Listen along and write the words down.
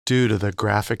Due to the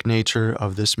graphic nature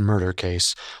of this murder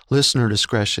case, listener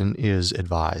discretion is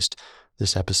advised.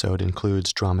 This episode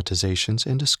includes dramatizations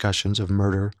and discussions of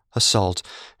murder, assault,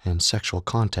 and sexual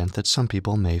content that some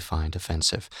people may find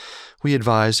offensive. We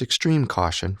advise extreme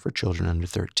caution for children under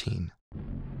 13.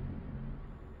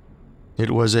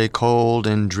 It was a cold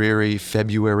and dreary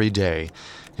February day,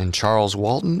 and Charles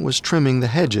Walton was trimming the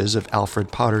hedges of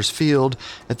Alfred Potter's field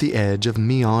at the edge of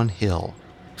Meon Hill.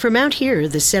 From out here,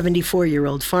 the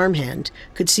 74-year-old farmhand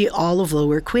could see all of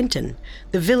Lower Quinton,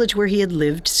 the village where he had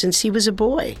lived since he was a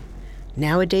boy.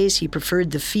 Nowadays, he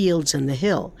preferred the fields and the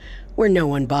hill, where no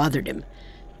one bothered him,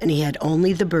 and he had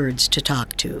only the birds to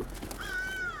talk to.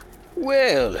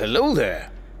 Well, hello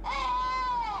there.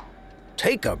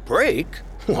 Take a break?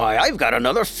 Why, I've got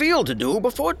another field to do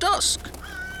before dusk.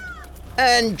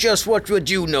 And just what would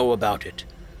you know about it?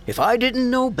 If I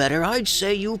didn't know better, I'd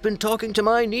say you've been talking to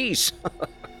my niece.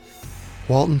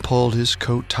 Walton pulled his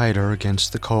coat tighter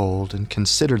against the cold and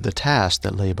considered the task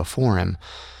that lay before him.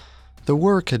 The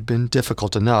work had been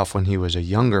difficult enough when he was a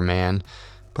younger man,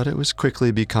 but it was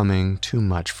quickly becoming too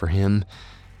much for him.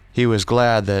 He was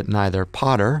glad that neither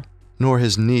Potter nor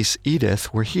his niece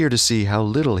Edith were here to see how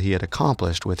little he had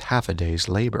accomplished with half a day's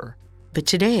labor. But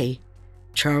today,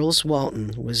 Charles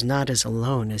Walton was not as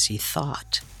alone as he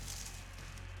thought.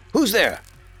 Who's there?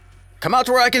 Come out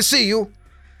where I can see you.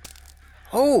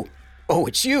 Oh,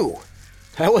 it's you.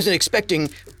 I wasn't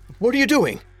expecting... What are you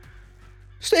doing?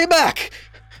 Stay back!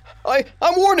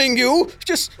 I'm warning you!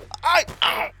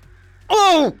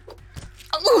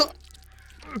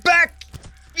 Back,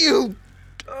 you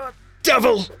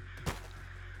devil!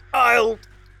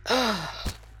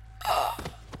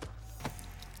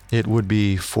 It would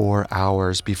be 4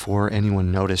 hours before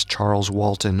anyone noticed Charles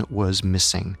Walton was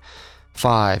missing.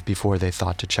 5 before they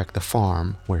thought to check the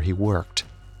farm where he worked.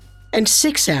 And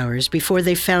 6 hours before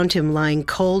they found him lying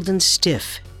cold and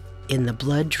stiff in the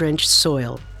blood-drenched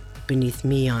soil beneath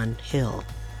Meon Hill.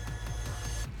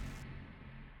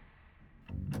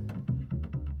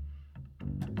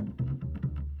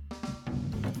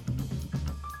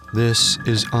 This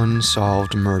is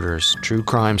Unsolved Murders, True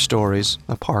Crime Stories,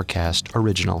 a Parcast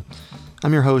original.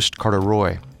 I'm your host, Carter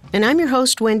Roy. And I'm your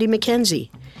host, Wendy McKenzie.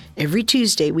 Every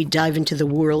Tuesday, we dive into the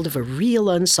world of a real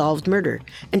unsolved murder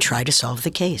and try to solve the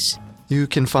case. You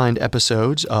can find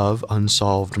episodes of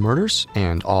Unsolved Murders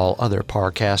and all other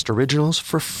Parcast originals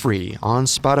for free on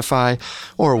Spotify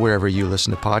or wherever you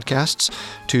listen to podcasts.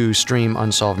 To stream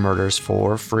Unsolved Murders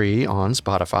for free on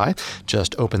Spotify,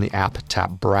 just open the app,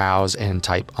 tap Browse, and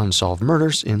type Unsolved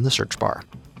Murders in the search bar.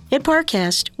 At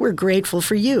Parcast, we're grateful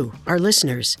for you, our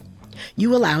listeners.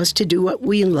 You allow us to do what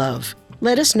we love.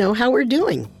 Let us know how we're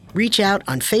doing. Reach out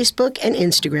on Facebook and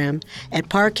Instagram at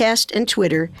Parcast and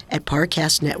Twitter at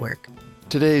Parcast Network.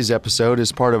 Today's episode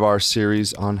is part of our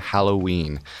series on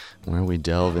Halloween, where we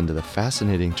delve into the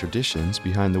fascinating traditions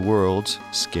behind the world's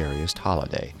scariest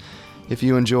holiday. If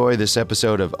you enjoy this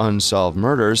episode of Unsolved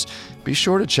Murders, be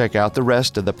sure to check out the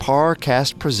rest of the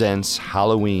Parcast Presents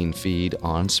Halloween feed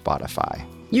on Spotify.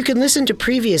 You can listen to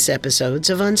previous episodes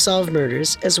of Unsolved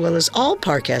Murders, as well as all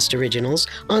Parcast originals,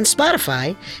 on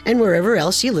Spotify and wherever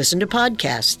else you listen to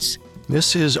podcasts.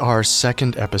 This is our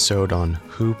second episode on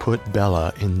Who Put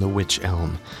Bella in the Wych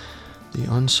Elm, the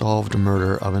unsolved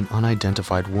murder of an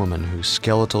unidentified woman whose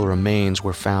skeletal remains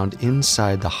were found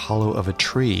inside the hollow of a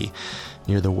tree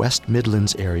near the West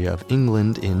Midlands area of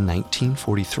England in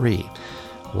 1943.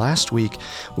 Last week,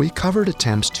 we covered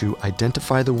attempts to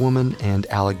identify the woman and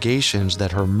allegations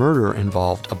that her murder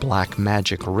involved a black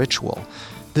magic ritual.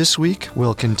 This week,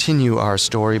 we'll continue our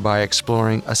story by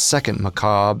exploring a second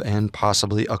macabre and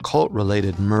possibly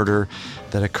occult-related murder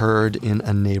that occurred in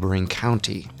a neighboring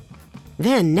county.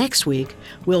 Then, next week,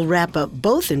 we'll wrap up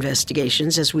both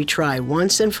investigations as we try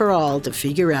once and for all to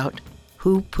figure out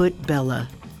who put Bella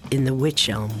in the wych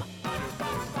elm.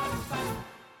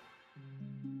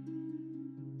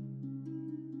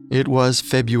 It was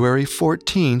February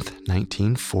 14th,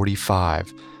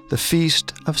 1945, the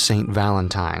feast of St.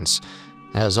 Valentine's.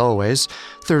 As always,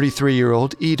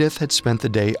 33-year-old Edith had spent the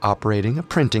day operating a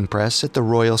printing press at the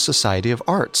Royal Society of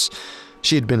Arts.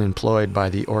 She had been employed by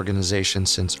the organization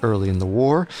since early in the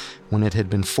war, when it had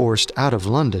been forced out of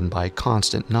London by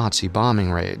constant Nazi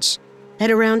bombing raids.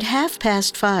 At around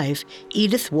 5:30,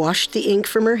 Edith washed the ink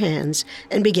from her hands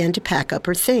and began to pack up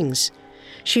her things.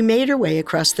 She made her way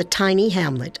across the tiny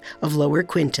hamlet of Lower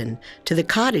Quinton to the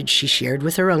cottage she shared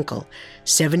with her uncle,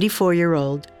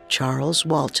 74-year-old Charles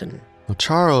Walton. Well,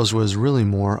 Charles was really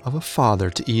more of a father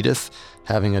to Edith,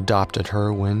 having adopted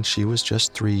her when she was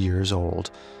just 3 years old.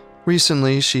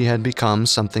 Recently, she had become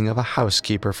something of a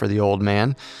housekeeper for the old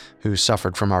man, who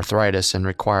suffered from arthritis and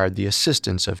required the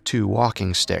assistance of 2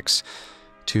 walking sticks.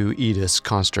 To Edith's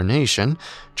consternation,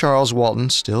 Charles Walton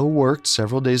still worked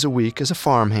several days a week as a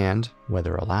farmhand,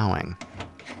 weather allowing.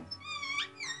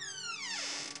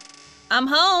 I'm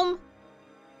home.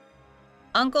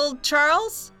 Uncle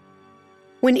Charles?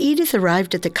 When Edith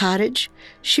arrived at the cottage,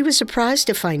 she was surprised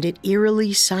to find it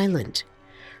eerily silent.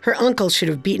 Her uncle should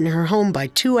have beaten her home by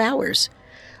 2 hours.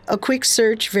 A quick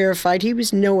search verified he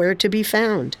was nowhere to be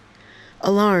found.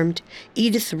 Alarmed,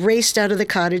 Edith raced out of the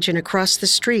cottage and across the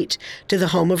street to the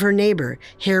home of her neighbor,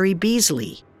 Harry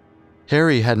Beasley.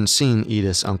 Harry hadn't seen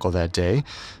Edith's uncle that day,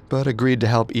 but agreed to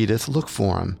help Edith look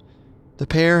for him. The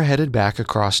pair headed back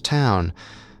across town,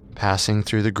 passing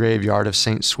through the graveyard of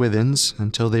St. Swithin's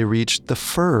until they reached the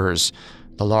Firs,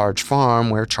 the large farm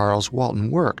where Charles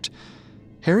Walton worked.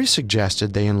 Harry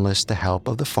suggested they enlist the help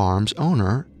of the farm's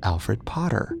owner, Alfred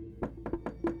Potter.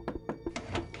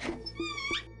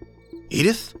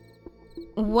 Edith?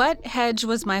 What hedge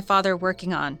was my father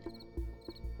working on?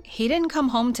 He didn't come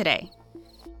home today.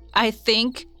 I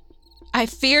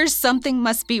fear something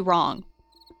must be wrong.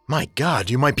 My God,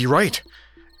 you might be right.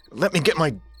 Let me get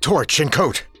my torch and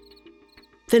coat.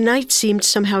 The night seemed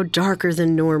somehow darker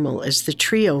than normal as the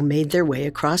trio made their way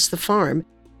across the farm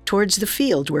towards the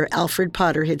field where Alfred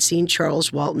Potter had seen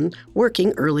Charles Walton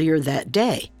working earlier that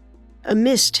day. A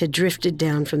mist had drifted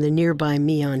down from the nearby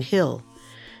Meon Hill,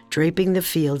 draping the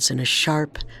fields in a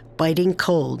sharp, biting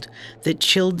cold that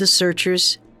chilled the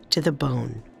searchers to the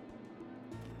bone.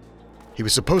 He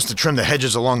was supposed to trim the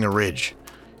hedges along the ridge.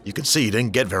 You could see he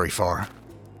didn't get very far.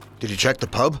 Did you check the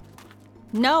pub?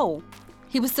 No,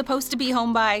 he was supposed to be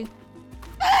home by...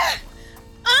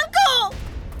 Uncle!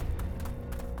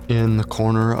 In the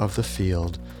corner of the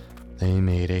field, they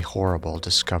made a horrible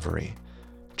discovery.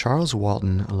 Charles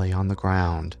Walton lay on the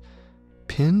ground,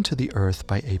 pinned to the earth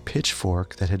by a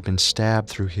pitchfork that had been stabbed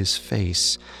through his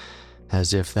face.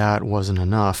 As if that wasn't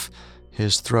enough,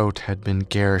 his throat had been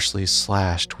garishly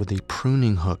slashed with a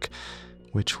pruning hook,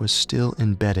 which was still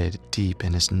embedded deep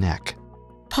in his neck.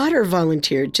 Potter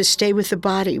volunteered to stay with the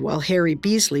body while Harry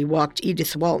Beasley walked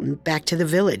Edith Walton back to the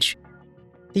village.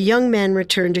 The young man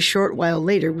returned a short while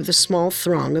later with a small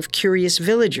throng of curious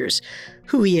villagers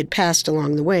who he had passed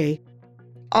along the way,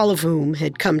 all of whom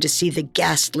had come to see the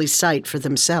ghastly sight for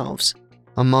themselves.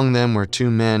 Among them were 2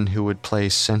 men who would play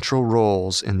central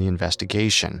roles in the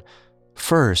investigation.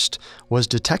 First was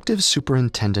Detective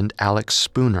Superintendent Alex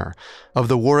Spooner of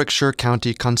the Warwickshire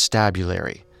County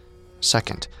Constabulary.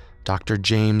 Second, Dr.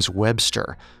 James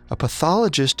Webster, a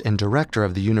pathologist and director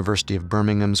of the University of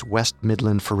Birmingham's West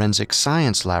Midland Forensic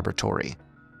Science Laboratory.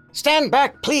 Stand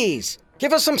back, please.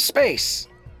 Give us some space.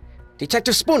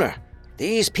 Detective Spooner,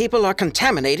 these people are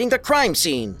contaminating the crime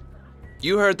scene.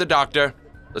 You heard the doctor.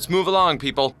 Let's move along,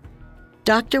 people.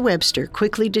 Dr. Webster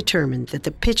quickly determined that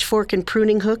the pitchfork and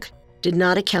pruning hook did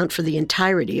not account for the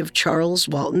entirety of Charles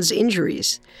Walton's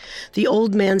injuries. The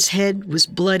old man's head was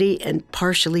bloody and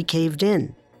partially caved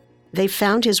in. They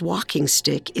found his walking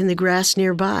stick in the grass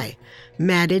nearby,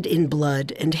 matted in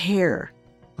blood and hair.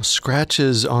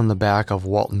 Scratches on the back of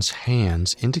Walton's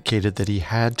hands indicated that he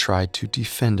had tried to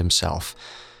defend himself.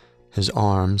 His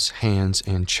arms, hands,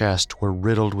 and chest were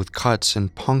riddled with cuts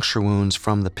and puncture wounds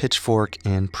from the pitchfork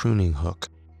and pruning hook.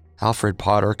 Alfred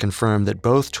Potter confirmed that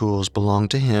both tools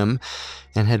belonged to him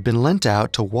and had been lent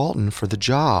out to Walton for the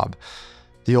job.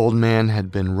 The old man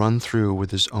had been run through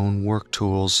with his own work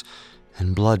tools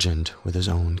and bludgeoned with his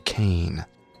own cane.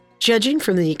 Judging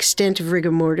from the extent of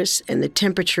rigor mortis and the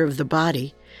temperature of the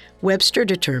body, Webster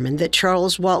determined that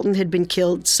Charles Walton had been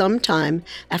killed sometime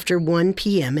after 1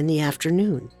 p.m. in the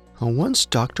afternoon. Once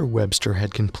Dr. Webster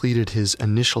had completed his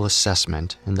initial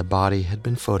assessment and the body had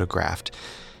been photographed,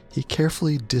 he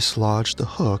carefully dislodged the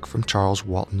hook from Charles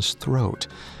Walton's throat.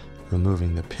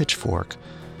 Removing the pitchfork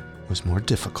was more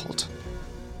difficult.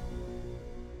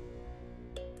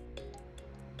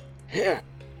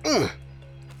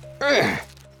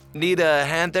 Need a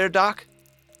hand there, Doc?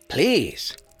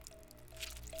 Please.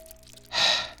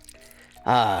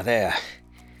 There.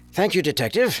 Thank you,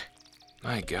 Detective.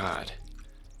 My God.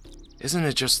 Isn't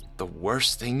it just the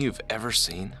worst thing you've ever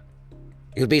seen?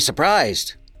 You'd be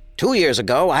surprised. 2 years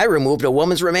ago, I removed a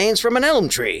woman's remains from an elm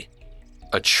tree.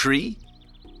 A tree?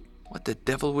 What the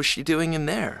devil was she doing in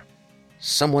there?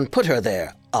 Someone put her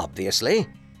there, obviously.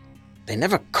 They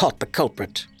never caught the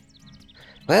culprit.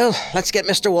 Well, let's get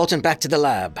Mr. Walton back to the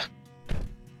lab.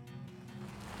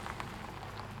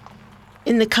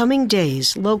 In the coming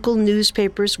days, local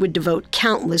newspapers would devote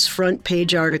countless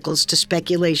front-page articles to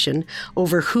speculation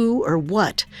over who or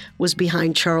what was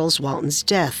behind Charles Walton's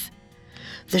death.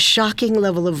 The shocking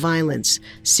level of violence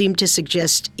seemed to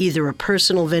suggest either a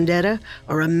personal vendetta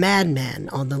or a madman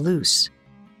on the loose.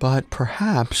 But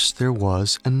perhaps there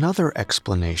was another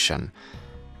explanation.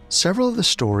 Several of the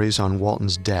stories on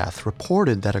Walton's death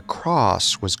reported that a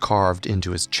cross was carved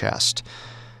into his chest.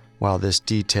 While this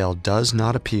detail does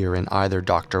not appear in either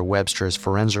Dr. Webster's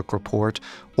forensic report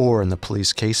or in the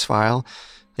police case file,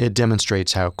 it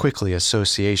demonstrates how quickly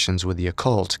associations with the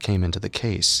occult came into the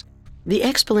case. The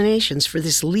explanations for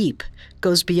this leap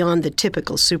goes beyond the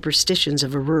typical superstitions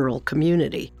of a rural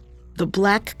community. The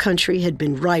Black Country had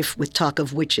been rife with talk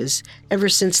of witches ever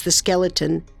since the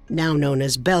skeleton, now known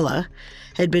as Bella,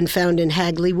 had been found in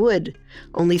Hagley Wood,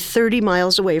 only 30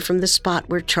 miles away from the spot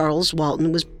where Charles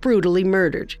Walton was brutally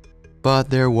murdered. But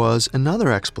there was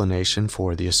another explanation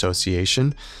for the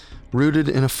association, rooted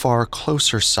in a far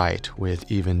closer site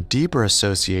with even deeper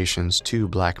associations to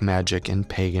black magic and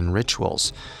pagan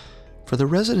rituals. For the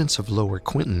residents of Lower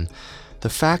Quinton, the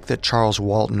fact that Charles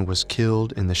Walton was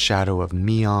killed in the shadow of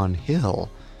Meon Hill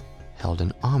held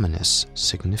an ominous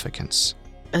significance.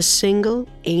 A single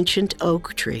ancient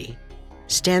oak tree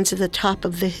stands at the top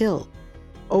of the hill,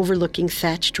 overlooking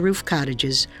thatched roof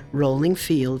cottages, rolling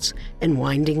fields, and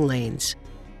winding lanes.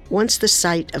 Once the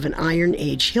site of an Iron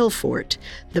Age hill fort,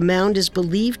 the mound is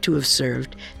believed to have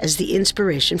served as the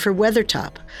inspiration for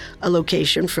Weathertop, a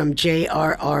location from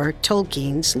J.R.R.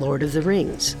 Tolkien's Lord of the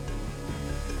Rings.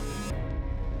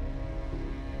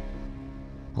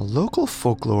 Local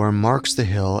folklore marks the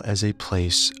hill as a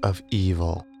place of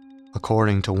evil.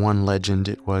 According to one legend,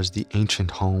 it was the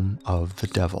ancient home of the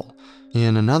devil.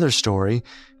 In another story,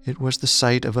 it was the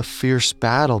site of a fierce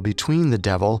battle between the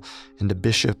devil and a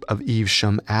bishop of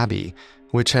Evesham Abbey,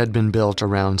 which had been built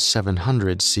around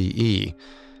 700 CE.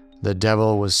 The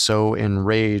devil was so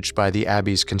enraged by the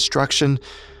abbey's construction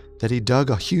that he dug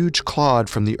a huge clod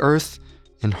from the earth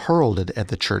and hurled it at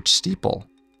the church steeple.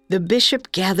 The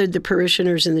bishop gathered the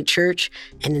parishioners in the church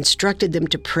and instructed them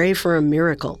to pray for a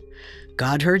miracle.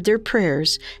 God heard their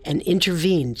prayers and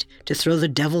intervened to throw the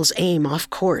devil's aim off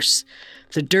course.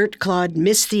 The dirt clod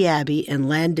missed the abbey and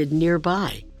landed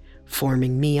nearby,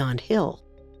 forming Meon Hill.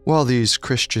 While these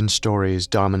Christian stories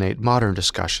dominate modern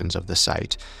discussions of the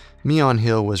site, Meon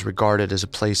Hill was regarded as a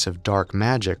place of dark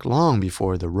magic long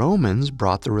before the Romans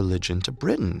brought the religion to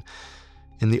Britain.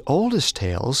 In the oldest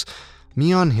tales,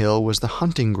 Meon Hill was the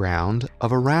hunting ground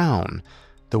of Araun,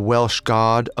 the Welsh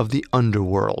god of the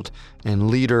underworld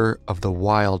and leader of the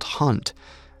wild hunt.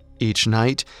 Each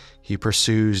night, he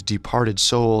pursues departed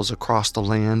souls across the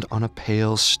land on a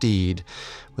pale steed,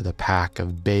 with a pack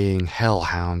of baying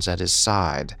hellhounds at his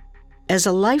side. As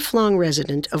a lifelong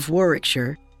resident of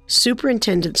Warwickshire,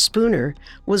 Superintendent Spooner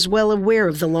was well aware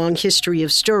of the long history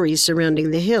of stories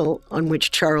surrounding the hill on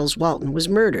which Charles Walton was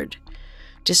murdered.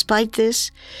 Despite this,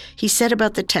 he set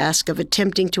about the task of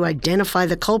attempting to identify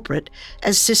the culprit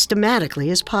as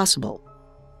systematically as possible.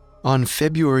 On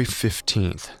February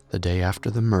 15th, the day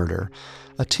after the murder,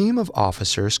 a team of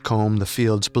officers combed the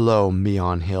fields below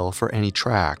Meon Hill for any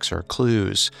tracks or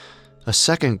clues. A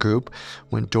second group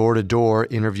went door to door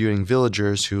interviewing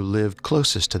villagers who lived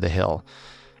closest to the hill.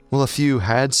 While a few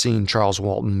had seen Charles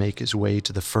Walton make his way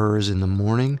to the firs in the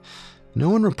morning, no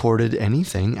one reported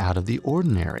anything out of the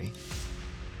ordinary.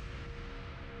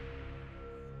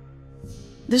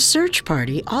 The search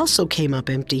party also came up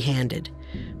empty-handed.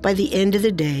 By the end of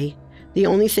the day, the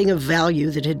only thing of value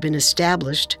that had been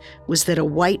established was that a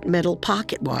white metal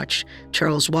pocket watch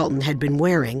Charles Walton had been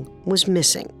wearing was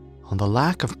missing. The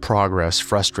lack of progress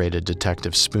frustrated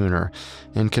Detective Spooner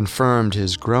and confirmed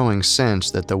his growing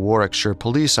sense that the Warwickshire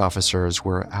police officers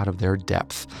were out of their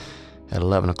depth. At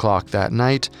 11 o'clock that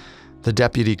night, the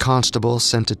deputy constable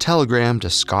sent a telegram to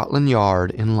Scotland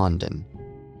Yard in London.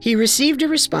 He received a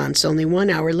response only 1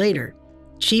 hour later.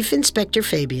 Chief Inspector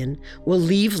Fabian will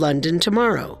leave London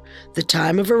tomorrow. The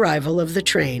time of arrival of the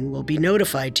train will be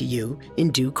notified to you in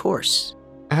due course.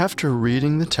 After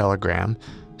reading the telegram,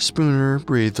 Spooner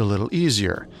breathed a little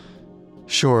easier.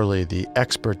 Surely the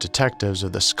expert detectives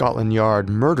of the Scotland Yard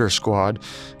murder squad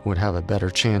would have a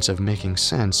better chance of making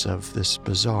sense of this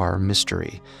bizarre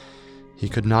mystery. He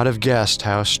could not have guessed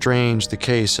how strange the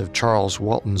case of Charles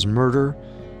Walton's murder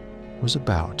was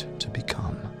about to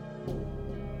become.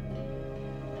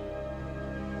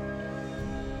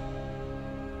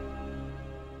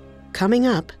 Coming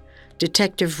up,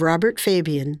 Detective Robert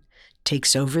Fabian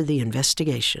takes over the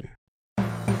investigation.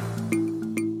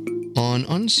 On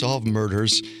Unsolved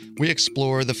Murders, we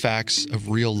explore the facts of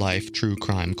real-life true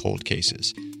crime cold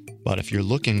cases. But if you're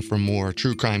looking for more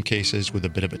true crime cases with a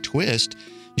bit of a twist,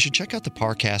 you should check out the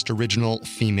Parcast original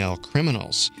Female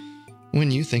Criminals.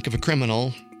 When you think of a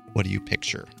criminal, what do you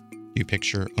picture? You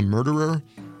picture a murderer,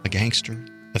 a gangster,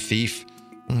 a thief.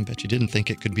 I bet you didn't think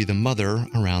it could be the mother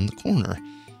around the corner,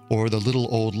 or the little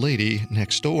old lady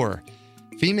next door.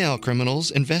 Female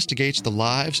Criminals investigates the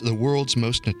lives of the world's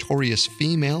most notorious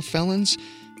female felons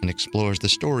and explores the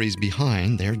stories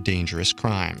behind their dangerous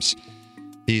crimes.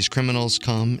 These criminals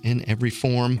come in every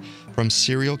form, from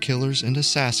serial killers and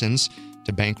assassins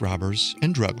to bank robbers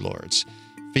and drug lords.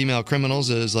 Female Criminals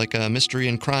is like a mystery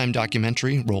and crime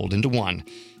documentary rolled into one.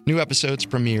 New episodes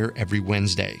premiere every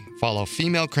Wednesday. Follow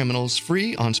Female Criminals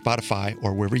free on Spotify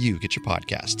or wherever you get your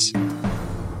podcasts.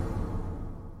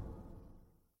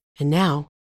 And now,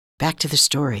 back to the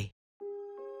story.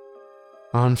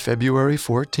 On February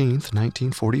 14th,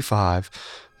 1945,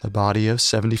 the body of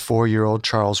 74-year-old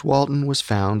Charles Walton was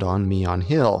found on Meon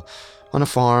Hill, on a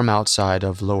farm outside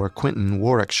of Lower Quinton,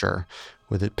 Warwickshire,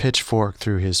 with a pitchfork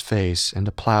through his face and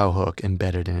a plow hook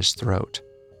embedded in his throat.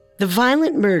 The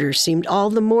violent murder seemed all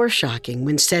the more shocking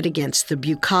when set against the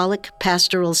bucolic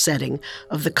pastoral setting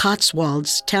of the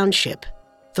Cotswolds Township.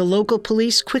 The local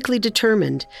police quickly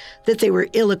determined that they were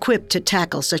ill-equipped to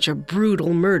tackle such a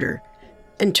brutal murder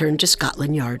and turned to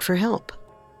Scotland Yard for help.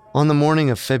 On the morning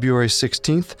of February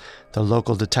 16th, the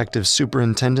local detective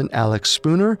superintendent Alex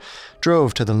Spooner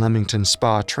drove to the Leamington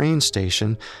Spa train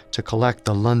station to collect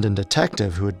the London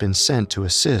detective who had been sent to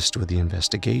assist with the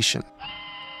investigation.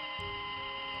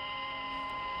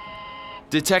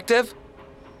 Detective?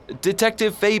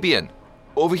 Detective Fabian,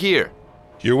 over here.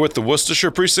 You're with the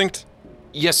Worcestershire precinct?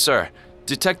 Yes, sir.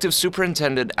 Detective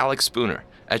Superintendent Alex Spooner,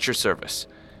 at your service.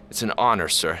 It's an honor,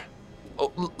 sir.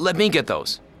 Oh, let me get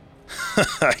those.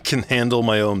 I can handle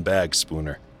my own bag,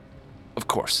 Spooner. Of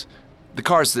course. The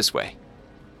car's this way.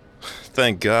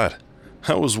 Thank God.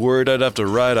 I was worried I'd have to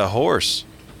ride a horse.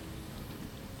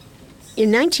 In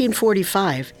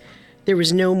 1945, there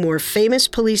was no more famous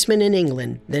policeman in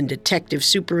England than Detective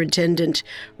Superintendent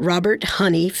Robert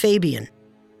Honey Fabian.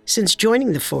 Since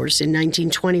joining the force in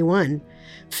 1921,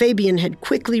 Fabian had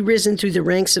quickly risen through the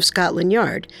ranks of Scotland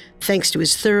Yard thanks to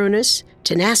his thoroughness,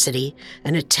 tenacity,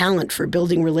 and a talent for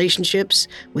building relationships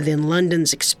within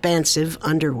London's expansive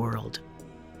underworld.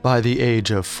 By the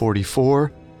age of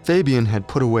 44, Fabian had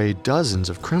put away dozens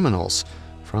of criminals,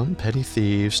 from petty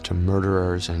thieves to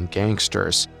murderers and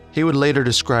gangsters. He would later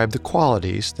describe the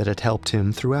qualities that had helped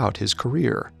him throughout his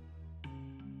career.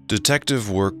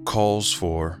 Detective work calls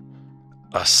for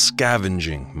a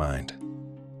scavenging mind.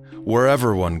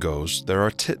 Wherever one goes, there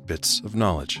are tidbits of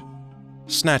knowledge,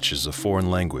 snatches of foreign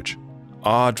language,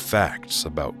 odd facts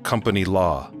about company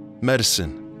law,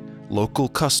 medicine, local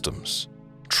customs,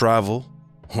 travel,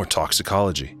 or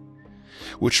toxicology,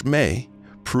 which may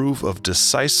prove of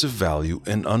decisive value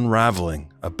in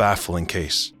unraveling a baffling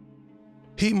case.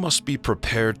 He must be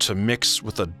prepared to mix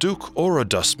with a duke or a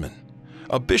dustman,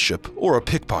 a bishop or a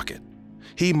pickpocket.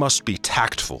 He must be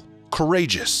tactful,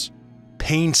 courageous,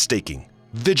 painstaking,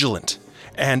 vigilant,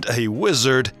 and a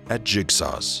wizard at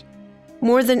jigsaws.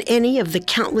 More than any of the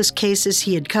countless cases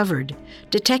he had covered,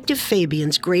 Detective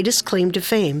Fabian's greatest claim to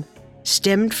fame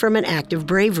stemmed from an act of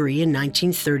bravery in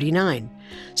 1939,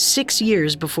 6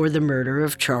 years before the murder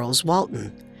of Charles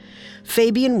Walton.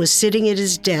 Fabian was sitting at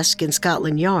his desk in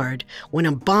Scotland Yard when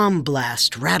a bomb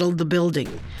blast rattled the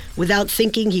building. Without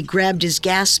thinking, he grabbed his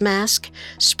gas mask,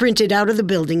 sprinted out of the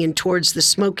building and towards the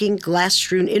smoking,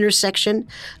 glass-strewn intersection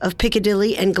of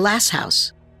Piccadilly and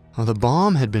Glasshouse. Well, the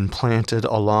bomb had been planted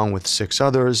along with 6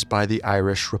 others by the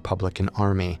Irish Republican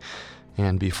Army,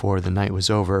 and before the night was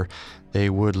over, they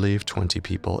would leave 20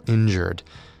 people injured.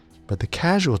 But the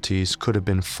casualties could have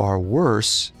been far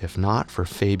worse if not for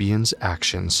Fabian's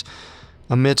actions.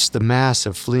 Amidst the mass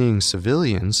of fleeing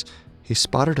civilians, he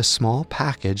spotted a small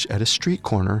package at a street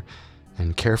corner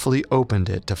and carefully opened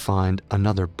it to find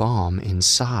another bomb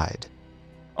inside.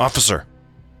 Officer,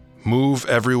 move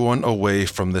everyone away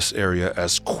from this area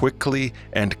as quickly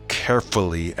and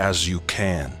carefully as you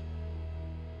can.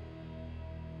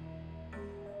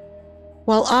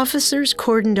 While officers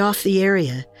cordoned off the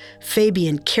area,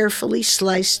 Fabian carefully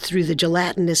sliced through the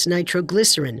gelatinous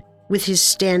nitroglycerin with his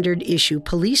standard-issue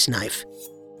police knife.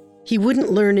 He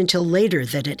wouldn't learn until later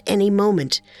that at any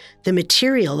moment, the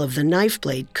material of the knife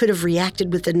blade could have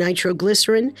reacted with the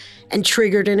nitroglycerin and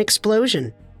triggered an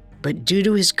explosion. But due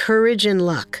to his courage and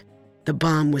luck, the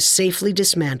bomb was safely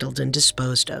dismantled and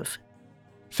disposed of.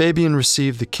 Fabian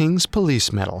received the King's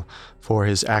Police Medal for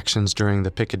his actions during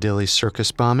the Piccadilly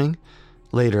Circus bombing.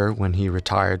 Later, when he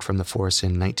retired from the force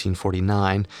in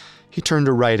 1949, he turned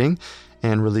to writing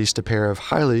and released a pair of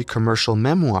highly commercial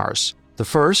memoirs. The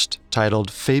first, titled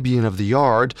Fabian of the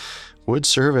Yard, would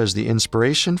serve as the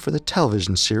inspiration for the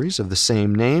television series of the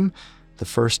same name, the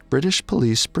first British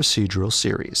police procedural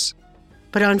series.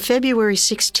 But on February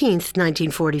 16,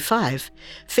 1945,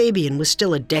 Fabian was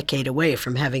still a decade away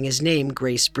from having his name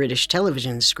grace British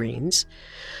television screens.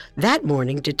 That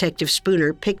morning, Detective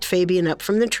Spooner picked Fabian up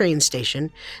from the train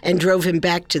station and drove him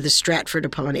back to the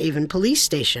Stratford-upon-Avon police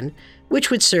station,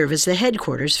 which would serve as the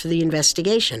headquarters for the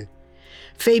investigation.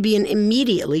 Fabian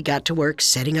immediately got to work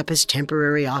setting up his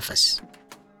temporary office.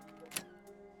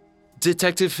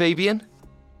 Detective Fabian?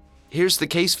 Here's the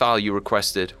case file you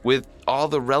requested, with all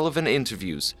the relevant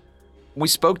interviews. We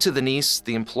spoke to the niece,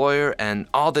 the employer, and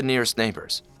all the nearest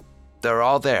neighbors. They're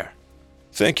all there.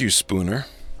 Thank you, Spooner.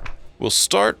 We'll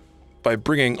start by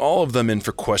bringing all of them in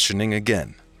for questioning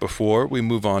again, before we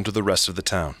move on to the rest of the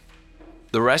town.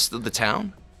 The rest of the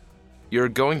town? You're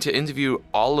going to interview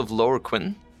all of Lower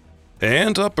Quinton?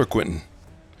 And Upper Quinton.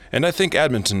 And I think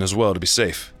Edmonton as well, to be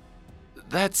safe.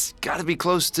 That's gotta be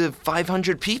close to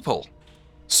 500 people.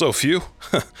 So few?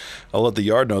 I'll let the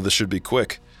yard know this should be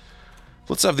quick.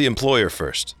 Let's have the employer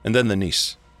first, and then the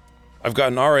niece. I've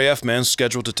got an RAF man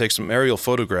scheduled to take some aerial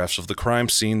photographs of the crime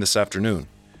scene this afternoon,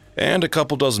 and a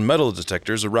couple dozen metal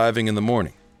detectors arriving in the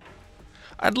morning.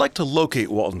 I'd like to locate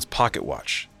Walton's pocket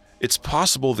watch. It's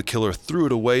possible the killer threw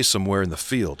it away somewhere in the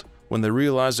field when they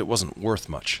realized it wasn't worth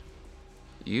much.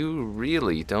 You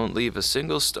really don't leave a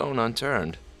single stone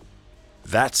unturned.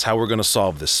 That's how we're going to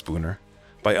solve this, Spooner,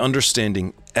 by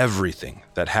understanding everything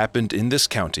that happened in this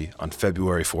county on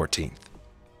February 14th.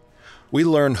 We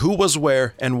learn who was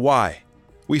where and why.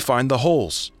 We find the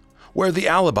holes, where the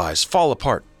alibis fall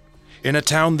apart. In a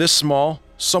town this small,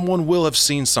 someone will have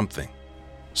seen something.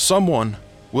 Someone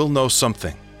will know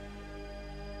something.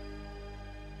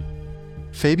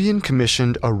 Fabian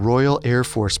commissioned a Royal Air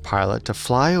Force pilot to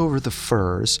fly over the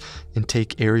firs and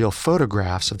take aerial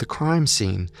photographs of the crime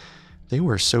scene. They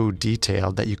were so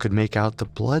detailed that you could make out the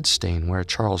blood stain where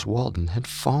Charles Walton had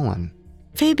fallen.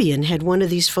 Fabian had one of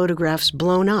these photographs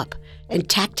blown up and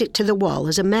tacked it to the wall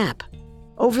as a map.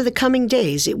 Over the coming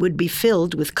days, it would be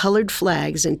filled with colored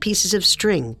flags and pieces of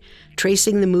string,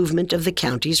 tracing the movement of the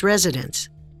county's residents.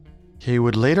 He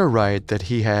would later write that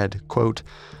he had, quote,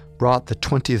 brought the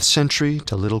 20th century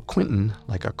to Little Quinton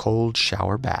like a cold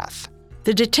shower bath.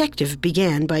 The detective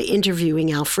began by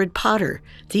interviewing Alfred Potter,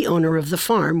 the owner of the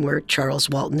farm where Charles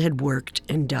Walton had worked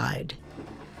and died.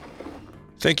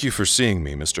 Thank you for seeing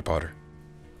me, Mr. Potter.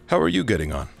 How are you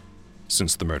getting on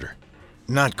since the murder?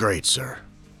 Not great, sir.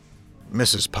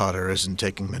 Mrs. Potter isn't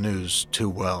taking the news too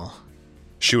well.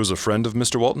 She was a friend of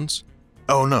Mr. Walton's?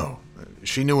 Oh, no.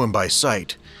 She knew him by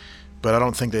sight, but I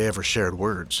don't think they ever shared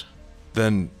words.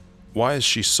 Then why is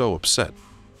she so upset?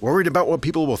 Worried about what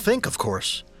people will think, of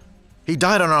course. He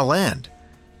died on our land,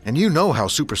 and you know how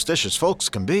superstitious folks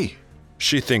can be.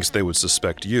 She thinks they would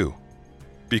suspect you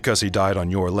because he died on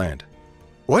your land.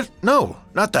 What? No,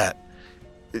 not that.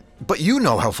 But you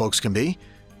know how folks can be.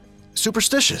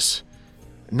 Superstitious.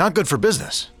 Not good for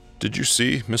business. Did you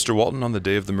see Mr. Walton on the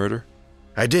day of the murder?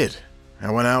 I did.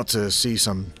 I went out to see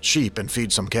some sheep and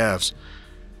feed some calves.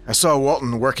 I saw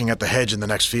Walton working at the hedge in the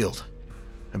next field,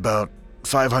 about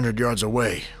 500 yards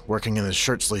away, working in his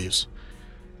shirt sleeves.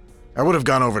 I would have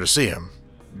gone over to see him,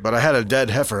 but I had a dead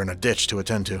heifer in a ditch to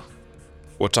attend to.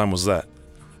 What time was that?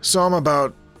 Saw him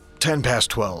about 10 past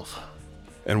 12.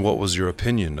 And what was your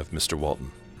opinion of Mr.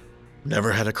 Walton?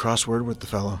 Never had a crossword with the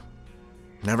fellow.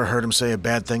 Never heard him say a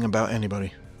bad thing about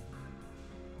anybody.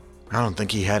 I don't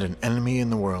think he had an enemy in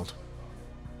the world.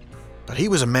 But he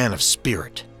was a man of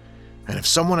spirit, and if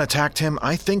someone attacked him,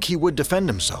 I think he would defend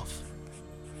himself.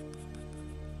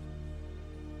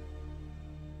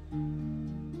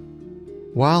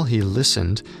 While he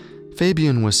listened,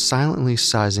 Fabian was silently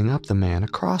sizing up the man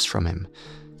across from him.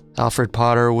 Alfred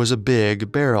Potter was a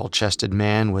big, barrel-chested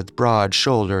man with broad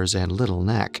shoulders and little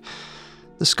neck.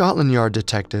 The Scotland Yard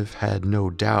detective had no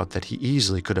doubt that he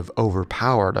easily could have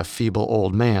overpowered a feeble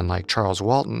old man like Charles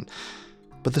Walton,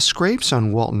 but the scrapes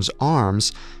on Walton's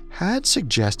arms had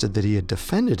suggested that he had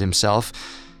defended himself,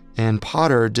 and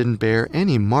Potter didn't bear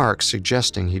any marks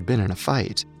suggesting he'd been in a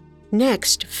fight.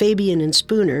 Next, Fabian and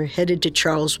Spooner headed to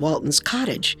Charles Walton's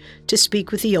cottage to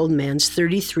speak with the old man's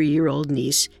 33-year-old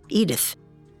niece, Edith.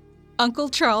 Uncle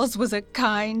Charles was a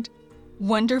kind,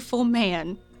 wonderful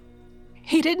man.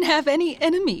 He didn't have any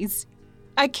enemies.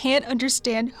 I can't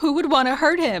understand who would want to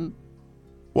hurt him.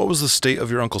 What was the state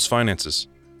of your uncle's finances?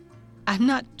 I'm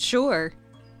not sure.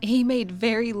 He made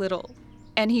very little,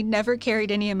 and he never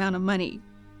carried any amount of money.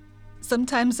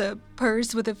 Sometimes a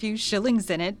purse with a few shillings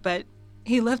in it, but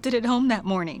he left it at home that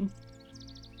morning.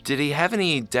 Did he have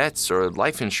any debts or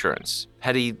life insurance?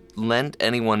 Had he lent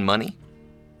anyone money?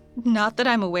 Not that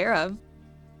I'm aware of.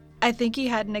 I think he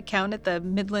had an account at the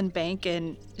Midland Bank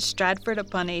in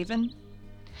Stratford-upon-Avon.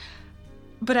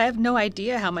 but I have no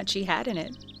idea how much he had in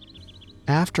it.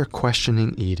 After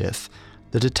questioning Edith,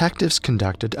 the detectives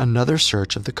conducted another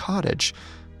search of the cottage,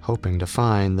 hoping to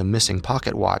find the missing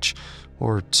pocket watch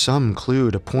or some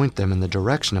clue to point them in the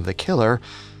direction of the killer,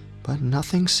 but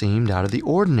nothing seemed out of the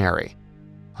ordinary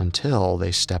until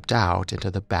they stepped out into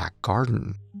the back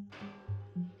garden.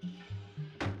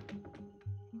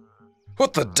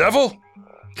 What the devil?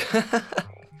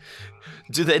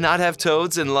 Do they not have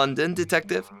toads in London,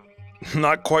 Detective?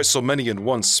 Not quite so many in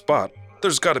one spot.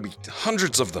 There's got to be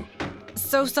hundreds of them.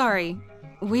 So sorry.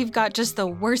 We've got just the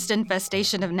worst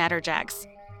infestation of natterjacks.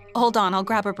 Hold on, I'll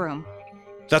grab a broom.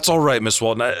 That's all right, Miss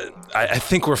Walton. I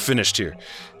think we're finished here.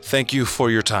 Thank you for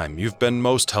your time. You've been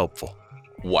most helpful.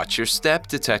 Watch your step,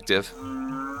 Detective.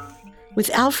 With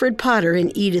Alfred Potter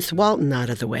and Edith Walton out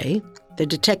of the way, the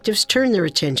detectives turned their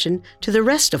attention to the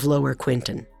rest of Lower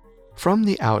Quinton. From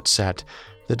the outset,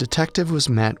 the detective was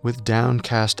met with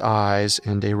downcast eyes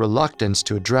and a reluctance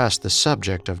to address the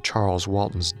subject of Charles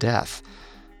Walton's death.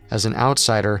 As an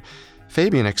outsider,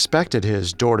 Fabian expected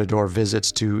his door-to-door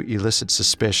visits to elicit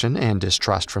suspicion and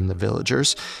distrust from the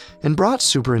villagers, and brought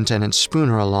Superintendent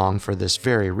Spooner along for this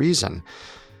very reason.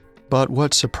 But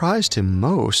what surprised him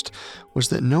most was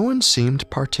that no one seemed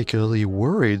particularly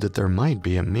worried that there might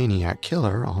be a maniac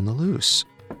killer on the loose.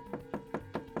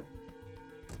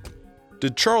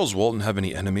 Did Charles Walton have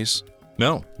any enemies?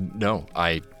 No,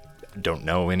 I don't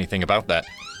know anything about that.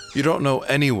 You don't know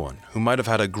anyone who might have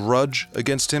had a grudge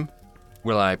against him?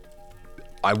 Well,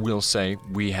 I will say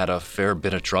we had a fair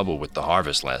bit of trouble with the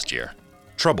harvest last year.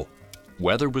 Trouble?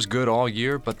 Weather was good all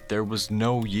year, but there was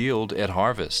no yield at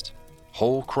harvest.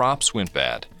 Whole crops went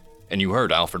bad. And you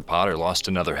heard Alfred Potter lost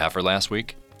another heifer last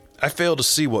week? I fail to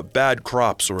see what bad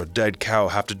crops or a dead cow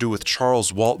have to do with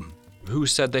Charles Walton. Who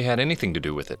said they had anything to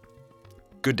do with it?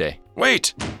 Good day.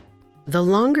 Wait! The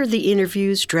longer the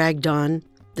interviews dragged on,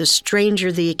 the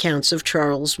stranger the accounts of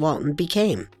Charles Walton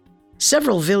became.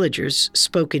 Several villagers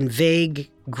spoke in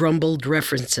vague, grumbled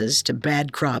references to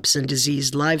bad crops and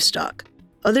diseased livestock.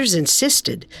 Others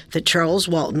insisted that Charles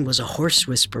Walton was a horse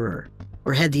whisperer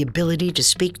or had the ability to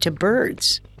speak to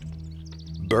birds.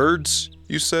 Birds,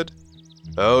 you said?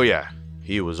 Oh yeah,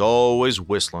 he was always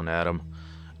whistling at 'em.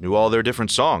 Knew all their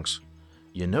different songs.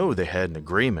 You know they had an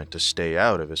agreement to stay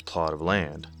out of his plot of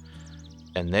land.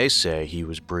 And they say he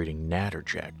was breeding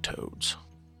natterjack toads.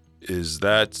 Is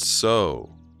that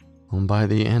so? Well, by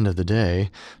the end of the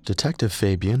day, Detective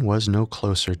Fabian was no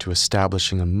closer to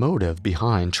establishing a motive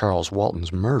behind Charles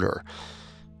Walton's murder.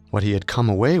 What he had come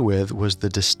away with was the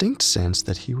distinct sense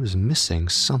that he was missing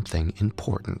something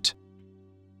important.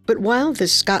 But while the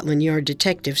Scotland Yard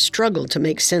detective struggled to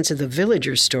make sense of the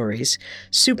villagers' stories,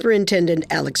 Superintendent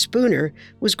Alex Spooner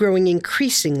was growing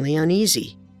increasingly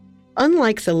uneasy.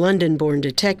 Unlike the London-born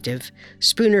detective,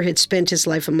 Spooner had spent his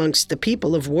life amongst the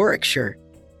people of Warwickshire.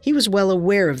 He was well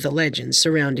aware of the legends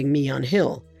surrounding Meon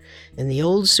Hill and the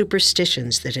old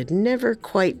superstitions that had never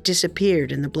quite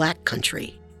disappeared in the Black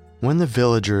Country. When the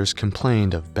villagers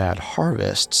complained of bad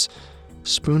harvests,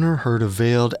 Spooner heard a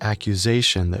veiled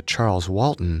accusation that Charles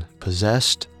Walton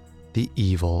possessed the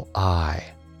evil eye.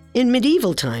 In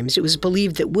medieval times, it was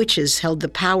believed that witches held the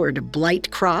power to blight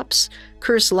crops,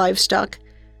 curse livestock,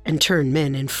 and turn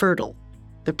men infertile.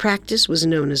 The practice was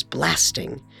known as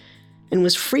blasting and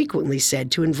was frequently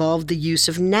said to involve the use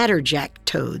of natterjack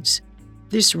toads.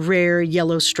 This rare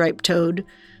yellow-striped toad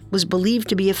was believed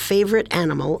to be a favorite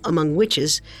animal among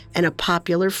witches and a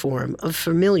popular form of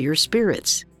familiar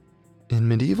spirits. In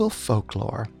medieval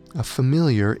folklore, a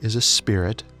familiar is a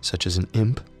spirit, such as an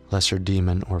imp, lesser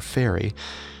demon, or fairy,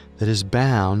 that is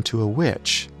bound to a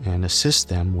witch and assists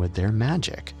them with their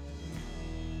magic.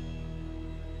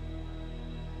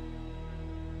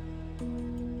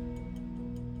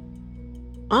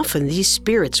 Often these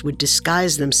spirits would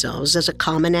disguise themselves as a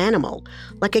common animal,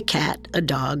 like a cat, a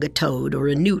dog, a toad, or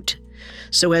a newt,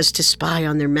 so as to spy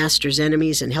on their master's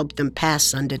enemies and help them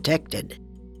pass undetected.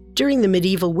 During the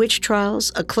medieval witch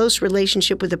trials, a close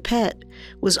relationship with a pet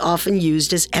was often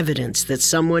used as evidence that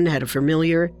someone had a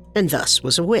familiar and thus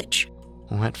was a witch.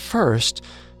 At first,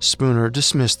 Spooner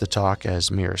dismissed the talk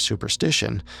as mere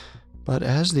superstition, but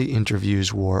as the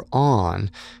interviews wore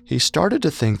on, he started to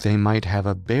think they might have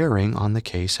a bearing on the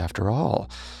case after all.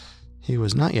 He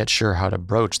was not yet sure how to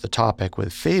broach the topic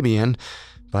with Fabian,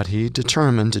 but he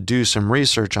determined to do some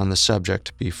research on the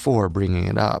subject before bringing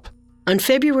it up. On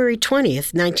February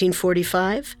 20th,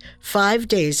 1945, 5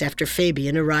 days after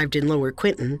Fabian arrived in Lower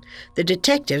Quinton, the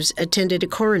detectives attended a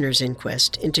coroner's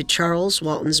inquest into Charles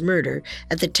Walton's murder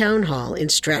at the town hall in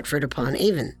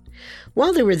Stratford-upon-Avon.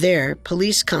 While they were there,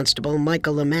 Police Constable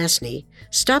Michael Lemassney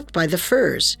stopped by the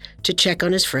Firs to check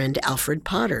on his friend Alfred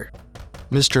Potter.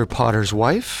 Mr. Potter's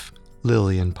wife,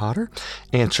 Lillian Potter,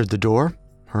 answered the door.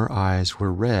 Her eyes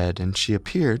were red, and she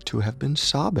appeared to have been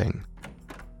sobbing.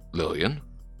 Lillian?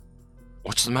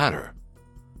 What's the matter?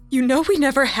 You know we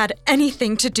never had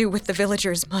anything to do with the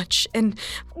villagers much, and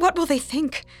what will they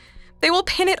think? They will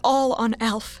pin it all on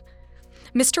Alf.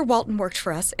 Mr. Walton worked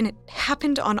for us, and it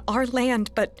happened on our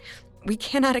land, but we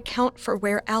cannot account for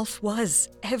where Alf was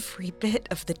every bit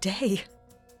of the day.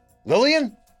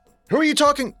 Lillian? Who are you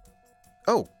talking?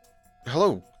 Oh,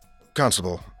 hello,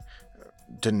 Constable.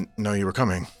 Didn't know you were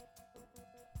coming.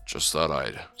 Just thought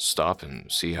I'd stop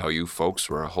and see how you folks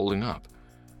were holding up.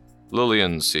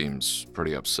 Lillian seems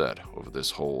pretty upset over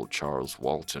this whole Charles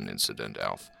Walton incident,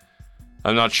 Alf.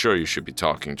 I'm not sure you should be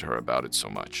talking to her about it so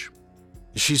much.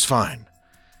 She's fine.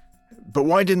 But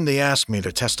why didn't they ask me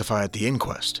to testify at the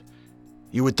inquest?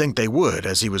 You would think they would,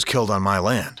 as he was killed on my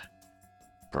land.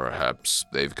 Perhaps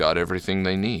they've got everything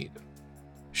they need.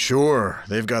 Sure,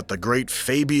 they've got the great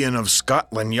Fabian of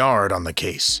Scotland Yard on the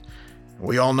case.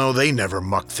 We all know they never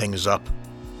muck things up.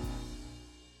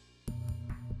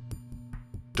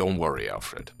 Don't worry,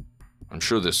 Alfred. I'm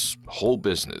sure this whole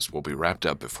business will be wrapped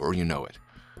up before you know it.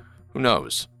 Who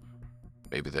knows?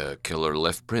 Maybe the killer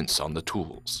left prints on the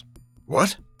tools.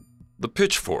 What? The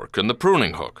pitchfork and the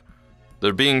pruning hook.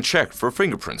 They're being checked for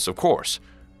fingerprints, of course.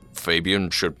 Fabian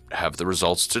should have the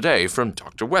results today from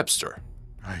Dr. Webster.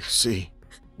 I see.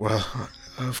 Well,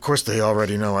 of course they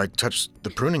already know I touched the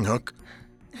pruning hook.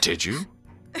 Did you?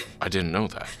 I didn't know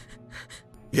that.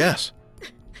 Yes.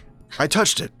 I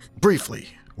touched it, briefly,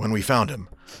 when we found him.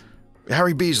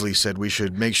 Harry Beasley said we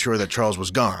should make sure that Charles was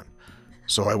gone.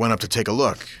 So I went up to take a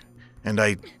look, and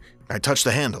I touched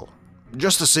the handle,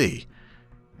 just to see.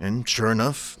 And sure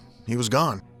enough, he was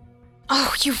gone.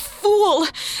 Oh, you fool!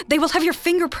 They will have your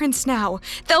fingerprints now.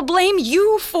 They'll blame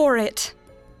you for it.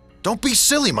 Don't be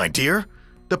silly, my dear.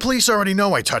 The police already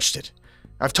know I touched it.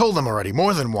 I've told them already,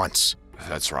 more than once.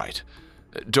 That's right.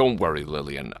 Don't worry,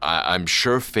 Lillian. I'm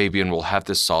sure Fabian will have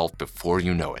this solved before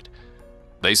you know it.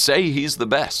 They say he's the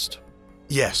best.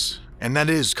 Yes, and that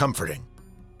is comforting.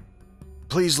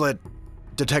 Please let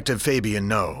Detective Fabian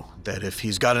know that if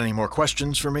he's got any more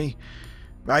questions for me,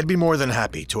 I'd be more than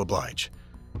happy to oblige.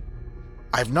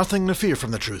 I've nothing to fear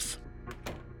from the truth.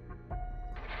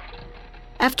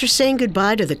 After saying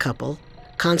goodbye to the couple,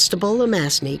 Constable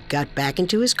Lemassney got back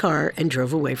into his car and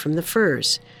drove away from the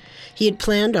Firs. He had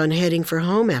planned on heading for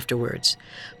home afterwards,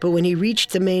 but when he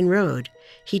reached the main road,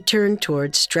 he turned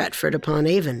towards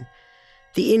Stratford-upon-Avon.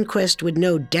 The inquest would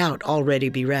no doubt already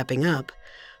be wrapping up,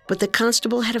 but the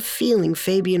constable had a feeling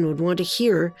Fabian would want to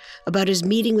hear about his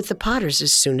meeting with the Potters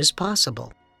as soon as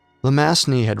possible.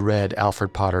 Lemassney had read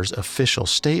Alfred Potter's official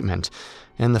statement,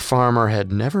 and the farmer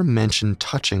had never mentioned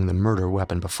touching the murder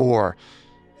weapon before.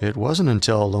 It wasn't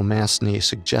until Lemassney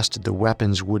suggested the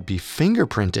weapons would be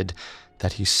fingerprinted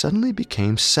that he suddenly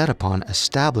became set upon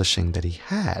establishing that he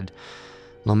had.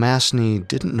 Lemassney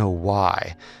didn't know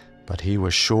why, but he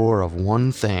was sure of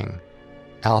one thing.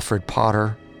 Alfred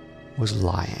Potter was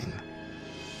lying.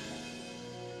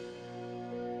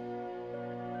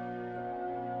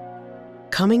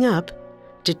 Coming up,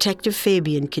 Detective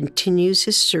Fabian continues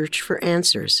his search for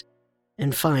answers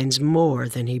and finds more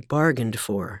than he bargained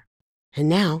for. And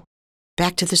now,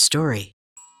 back to the story.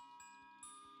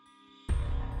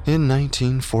 In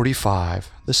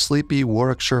 1945, the sleepy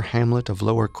Warwickshire hamlet of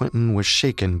Lower Quinton was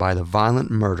shaken by the violent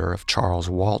murder of Charles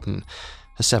Walton,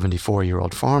 a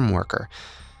 74-year-old farm worker.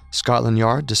 Scotland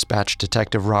Yard dispatched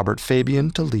Detective Robert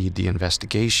Fabian to lead the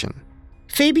investigation.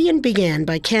 Fabian began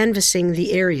by canvassing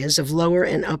the areas of Lower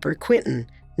and Upper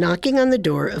Quinton, knocking on the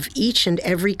door of each and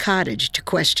every cottage to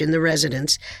question the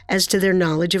residents as to their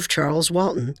knowledge of Charles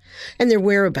Walton and their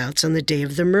whereabouts on the day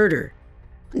of the murder.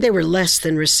 They were less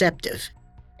than receptive.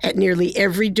 At nearly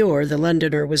every door, the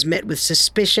Londoner was met with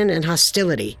suspicion and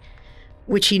hostility,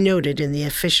 which he noted in the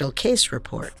official case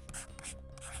report.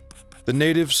 The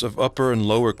natives of Upper and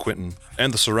Lower Quinton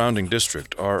and the surrounding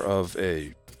district are of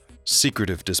a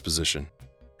secretive disposition,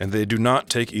 and they do not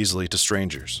take easily to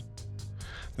strangers.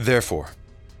 Therefore,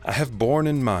 I have borne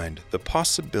in mind the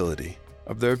possibility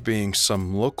of there being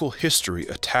some local history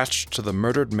attached to the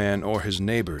murdered man or his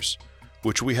neighbors,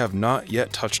 which we have not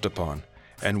yet touched upon,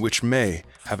 and which may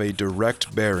have a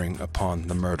direct bearing upon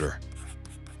the murder.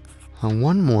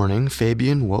 One morning,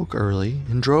 Fabian woke early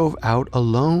and drove out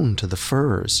alone to the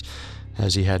Firs,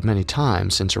 as he had many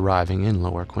times since arriving in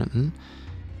Lower Quinton.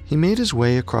 He made his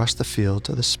way across the field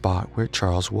to the spot where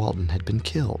Charles Walton had been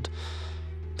killed.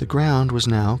 The ground was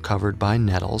now covered by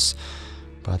nettles,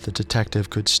 but the detective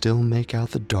could still make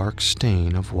out the dark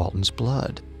stain of Walton's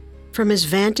blood. From his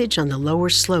vantage on the lower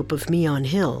slope of Meon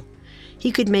Hill,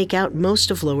 he could make out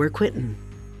most of Lower Quinton,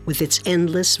 with its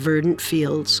endless verdant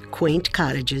fields, quaint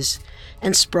cottages,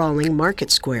 and sprawling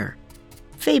market square.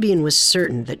 Fabian was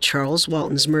certain that Charles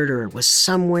Walton's murderer was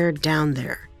somewhere down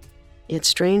there. Yet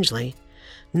strangely,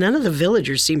 none of the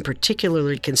villagers seemed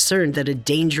particularly concerned that a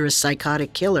dangerous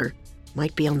psychotic killer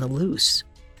might be on the loose.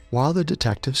 While the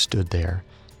detective stood there,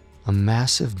 a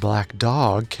massive black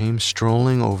dog came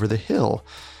strolling over the hill.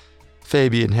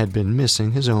 Fabian had been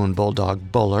missing his own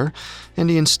bulldog Buller, and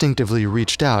he instinctively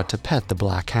reached out to pet the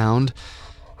black hound,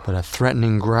 but a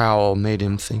threatening growl made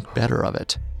him think better of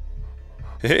it.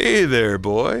 Hey there,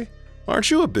 boy. Aren't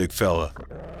you a big fella?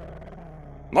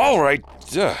 All right.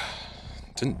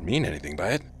 Didn't mean anything by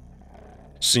it.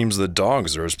 Seems the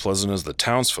dogs are as pleasant as the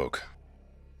townsfolk.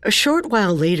 A short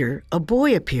while later, a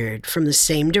boy appeared from the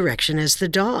same direction as the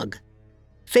dog.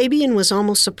 Fabian was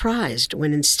almost surprised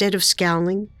when, instead of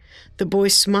scowling, the boy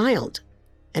smiled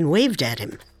and waved at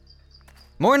him.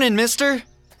 Morning, mister.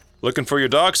 Looking for your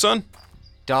dog, son?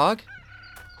 Dog?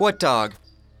 What dog?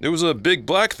 It was a big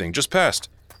black thing just passed.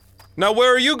 Now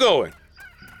where are you going?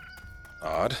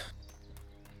 Odd.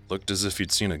 Looked as if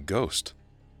he'd seen a ghost.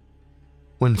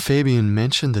 When Fabian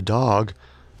mentioned the dog,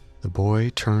 the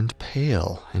boy turned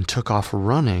pale and took off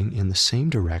running in the same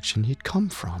direction he'd come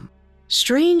from.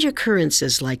 Strange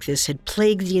occurrences like this had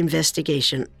plagued the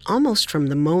investigation almost from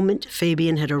the moment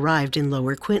Fabian had arrived in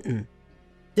Lower Quinton.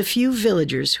 The few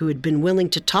villagers who had been willing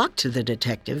to talk to the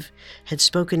detective had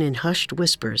spoken in hushed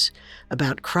whispers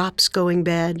about crops going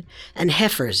bad and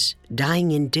heifers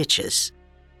dying in ditches.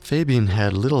 Fabian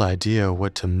had little idea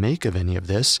what to make of any of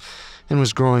this, and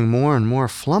was growing more and more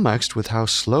flummoxed with how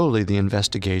slowly the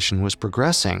investigation was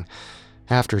progressing.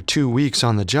 After 2 weeks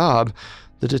on the job,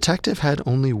 the detective had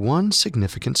only one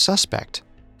significant suspect,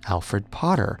 Alfred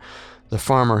Potter, the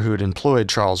farmer who'd employed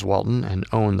Charles Walton and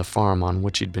owned the farm on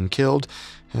which he'd been killed,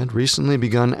 had recently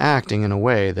begun acting in a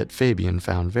way that Fabian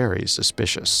found very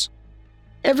suspicious.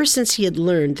 Ever since he had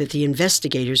learned that the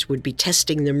investigators would be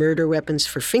testing the murder weapons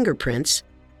for fingerprints,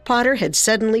 Potter had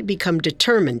suddenly become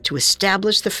determined to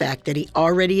establish the fact that he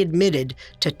already admitted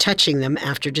to touching them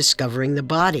after discovering the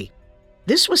body.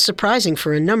 This was surprising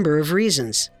for a number of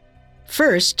reasons.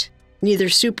 First, neither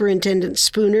Superintendent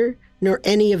Spooner nor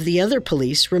any of the other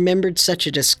police remembered such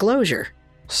a disclosure.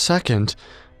 Second,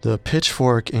 the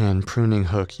pitchfork and pruning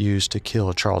hook used to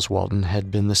kill Charles Walton had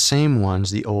been the same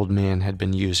ones the old man had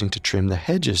been using to trim the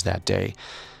hedges that day.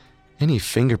 Any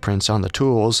fingerprints on the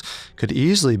tools could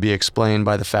easily be explained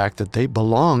by the fact that they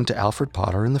belonged to Alfred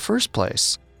Potter in the first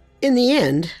place. In the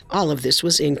end, all of this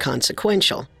was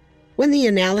inconsequential. When the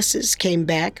analysis came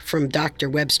back from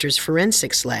Dr. Webster's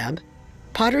forensics lab,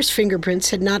 Potter's fingerprints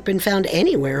had not been found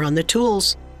anywhere on the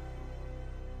tools.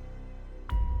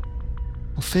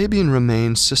 Fabian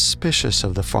remained suspicious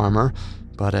of the farmer,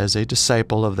 but as a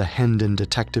disciple of the Hendon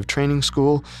Detective Training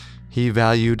School, he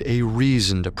valued a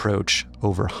reasoned approach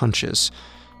over hunches.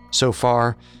 So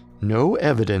far, no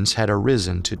evidence had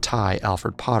arisen to tie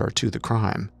Alfred Potter to the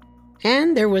crime.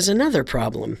 And there was another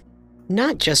problem,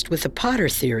 not just with the Potter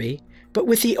theory, but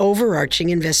with the overarching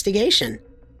investigation.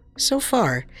 So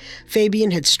far,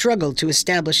 Fabian had struggled to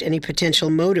establish any potential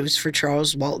motives for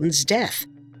Charles Walton's death.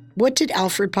 What did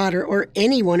Alfred Potter or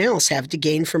anyone else have to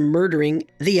gain from murdering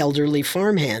the elderly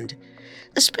farmhand,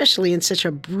 especially in such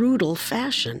a brutal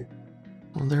fashion?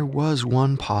 Well, there was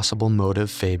one possible motive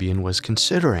Fabian was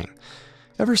considering.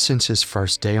 Ever since his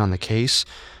first day on the case,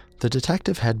 the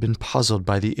detective had been puzzled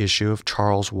by the issue of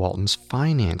Charles Walton's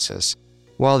finances.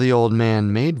 While the old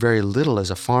man made very little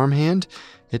as a farmhand,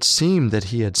 it seemed that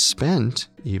he had spent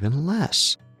even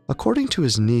less. According to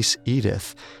his niece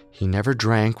Edith, he never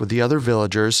drank with the other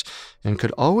villagers and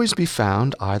could always be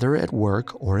found either at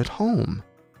work or at home.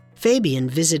 Fabian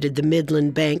visited the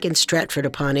Midland Bank in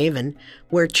Stratford-upon-Avon,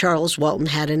 where Charles Walton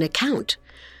had an account,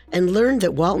 and learned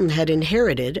that Walton had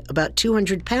inherited about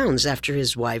 £200 after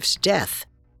his wife's death.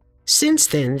 Since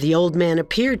then, the old man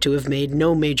appeared to have made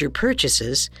no major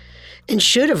purchases and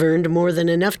should have earned more than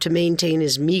enough to maintain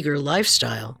his meager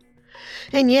lifestyle.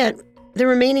 And yet, the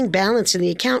remaining balance in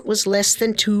the account was less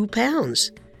than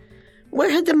 £2. Where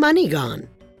had the money gone?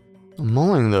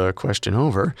 Mulling the question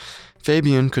over,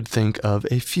 Fabian could think of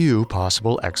a few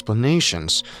possible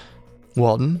explanations.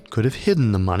 Walton could have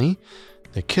hidden the money.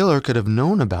 The killer could have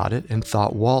known about it and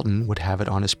thought Walton would have it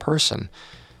on his person.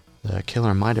 The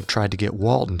killer might have tried to get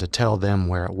Walton to tell them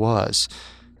where it was.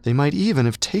 They might even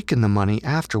have taken the money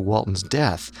after Walton's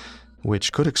death,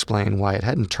 which could explain why it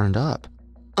hadn't turned up.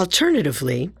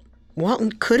 Alternatively,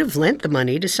 Walton could have lent the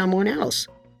money to someone else.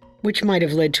 which might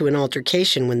have led to an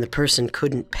altercation when the person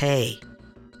couldn't pay.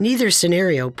 Neither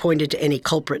scenario pointed to any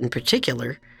culprit in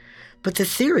particular, but the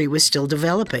theory was still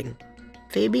developing.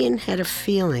 Fabian had a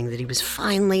feeling that he was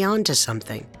finally onto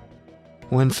something.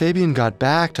 When Fabian got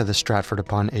back to the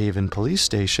Stratford-upon-Avon police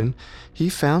station, he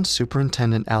found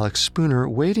Superintendent Alex Spooner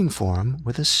waiting for him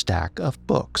with a stack of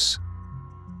books.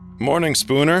 Morning,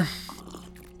 Spooner.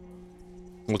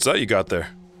 What's that you got there?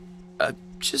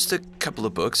 Just a couple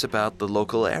of books about the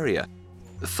local area.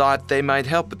 Thought they might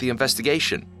help with the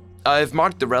investigation. I've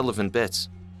marked the relevant bits.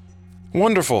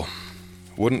 Wonderful.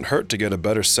 Wouldn't hurt to get a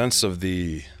better sense of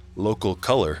the local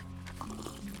color.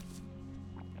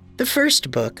 The first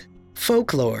book,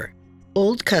 Folklore,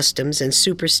 Old Customs and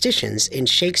Superstitions in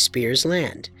Shakespeare's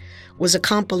Land, was a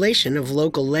compilation of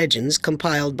local legends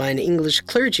compiled by an English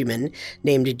clergyman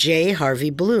named J.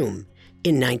 Harvey Bloom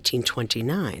in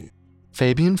 1929.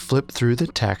 Fabian flipped through the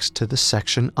text to the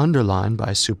section underlined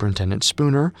by Superintendent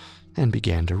Spooner and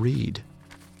began to read.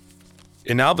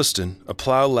 In Alveston, a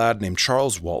plow lad named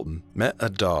Charles Walton met a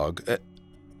dog.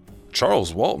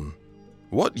 Charles Walton?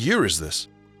 What year is this?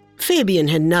 Fabian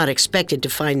had not expected to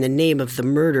find the name of the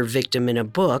murder victim in a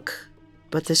book,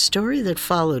 but the story that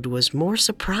followed was more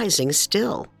surprising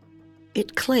still.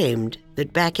 It claimed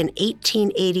that back in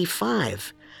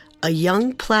 1885, a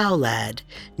young plow lad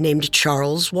named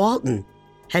Charles Walton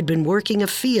had been working a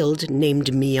field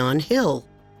named Meon Hill.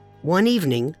 One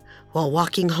evening, while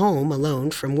walking home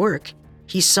alone from work,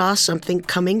 he saw something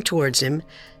coming towards him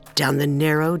down the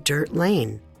narrow dirt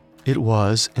lane. It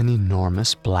was an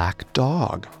enormous black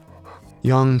dog.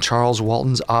 Young Charles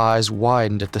Walton's eyes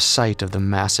widened at the sight of the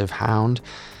massive hound,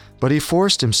 but he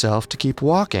forced himself to keep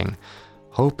walking,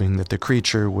 hoping that the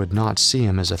creature would not see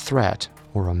him as a threat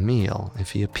or a meal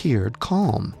if he appeared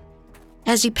calm.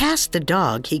 As he passed the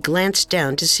dog, he glanced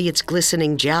down to see its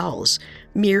glistening jowls,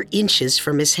 mere inches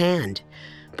from his hand,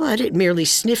 but it merely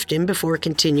sniffed him before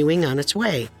continuing on its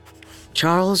way.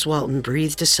 Charles Walton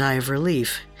breathed a sigh of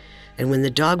relief, and when the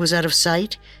dog was out of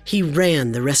sight, he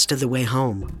ran the rest of the way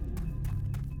home.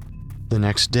 The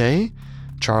next day,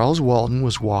 Charles Walton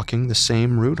was walking the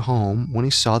same route home when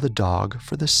he saw the dog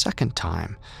for the second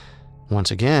time.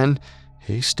 Once again,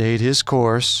 he stayed his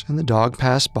course, and the dog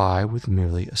passed by with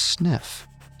merely a sniff.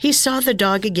 He saw the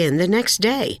dog again the next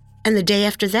day, and the day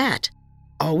after that,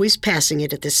 always passing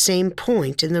it at the same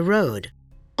point in the road.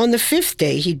 On the fifth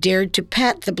day, he dared to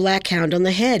pat the black hound on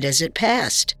the head as it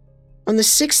passed. On the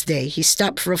sixth day, he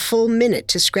stopped for a full minute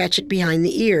to scratch it behind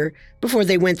the ear before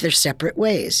they went their separate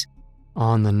ways.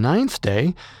 On the ninth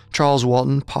day, Charles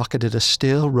Walton pocketed a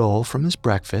stale roll from his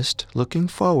breakfast, looking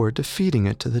forward to feeding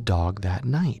it to the dog that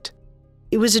night.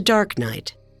 It was a dark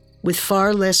night, with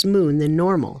far less moon than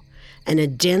normal, and a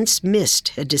dense mist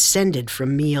had descended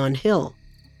from Meon Hill.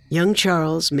 Young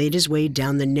Charles made his way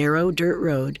down the narrow dirt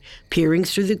road, peering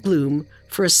through the gloom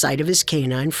for a sight of his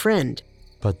canine friend.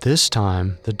 But this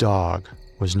time, the dog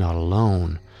was not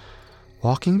alone.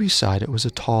 Walking beside it was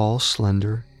a tall,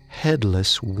 slender,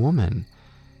 headless woman,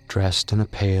 dressed in a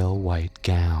pale white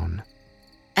gown.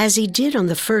 As he did on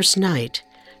the first night,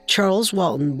 Charles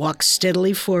Walton walked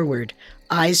steadily forward,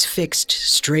 eyes fixed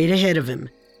straight ahead of him,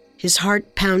 his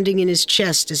heart pounding in his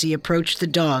chest as he approached the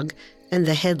dog and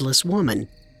the headless woman.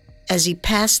 As he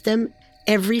passed them,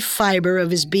 every fiber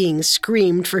of his being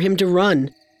screamed for him to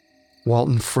run.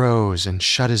 Walton froze and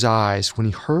shut his eyes when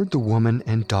he heard the woman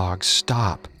and dog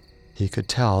stop. He could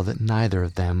tell that neither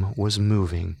of them was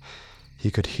moving. He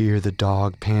could hear the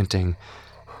dog panting,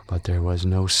 but there was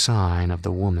no sign of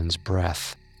the woman's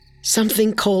breath.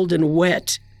 Something cold and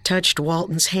wet touched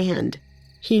Walton's hand.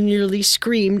 He nearly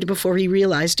screamed before he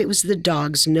realized it was the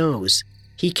dog's nose.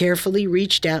 He carefully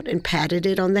reached out and patted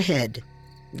it on the head.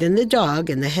 Then the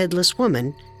dog and the headless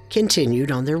woman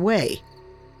continued on their way.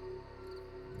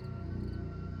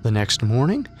 The next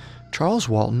morning, Charles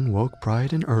Walton woke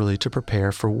bright and early to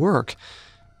prepare for work,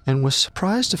 and was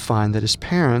surprised to find that his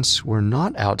parents were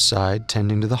not outside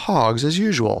tending to the hogs as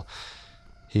usual.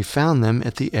 He found them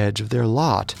at the edge of their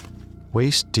lot,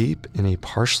 waist deep in a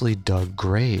partially dug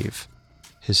grave.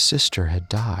 His sister had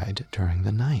died during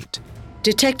the night.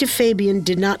 Detective Fabian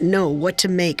did not know what to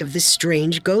make of this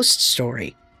strange ghost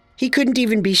story. He couldn't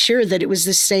even be sure that it was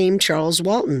the same Charles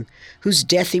Walton, whose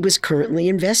death he was currently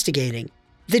investigating.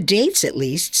 The dates, at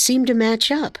least, seemed to match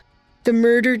up. The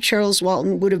murdered Charles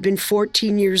Walton would have been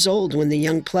 14 years old when the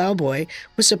young plowboy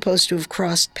was supposed to have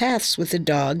crossed paths with the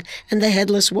dog and the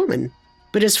headless woman.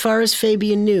 But as far as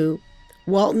Fabian knew,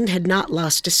 Walton had not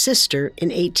lost a sister in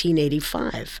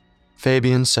 1885.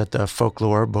 Fabian set the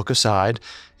folklore book aside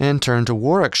and turned to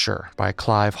Warwickshire by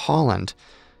Clive Holland.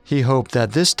 He hoped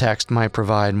that this text might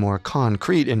provide more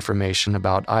concrete information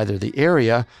about either the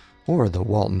area or the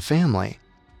Walton family.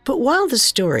 But while the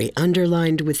story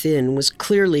underlined within was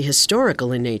clearly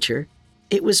historical in nature,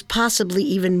 it was possibly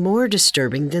even more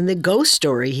disturbing than the ghost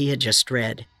story he had just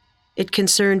read. It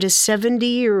concerned a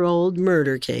 70-year-old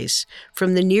murder case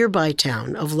from the nearby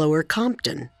town of Lower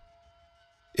Compton.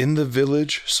 In the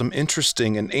village, some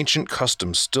interesting and ancient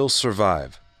customs still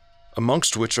survive,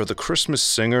 amongst which are the Christmas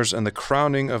singers and the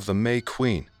crowning of the May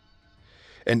Queen.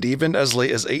 And even as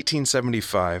late as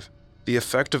 1875, the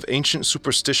effect of ancient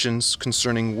superstitions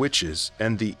concerning witches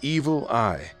and the evil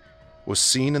eye was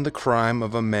seen in the crime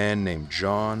of a man named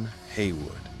John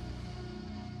Haywood.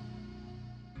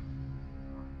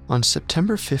 On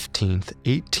September 15,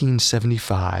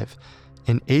 1875,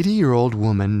 an 80-year-old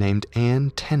woman named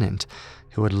Ann Tennant,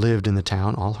 who had lived in the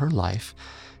town all her life,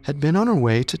 had been on her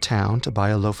way to town to buy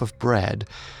a loaf of bread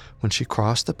when she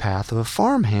crossed the path of a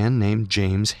farmhand named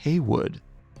James Haywood.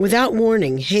 Without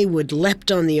warning, Haywood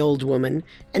leapt on the old woman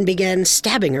and began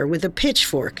stabbing her with a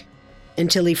pitchfork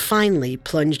until he finally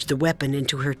plunged the weapon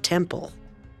into her temple.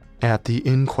 At the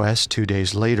inquest 2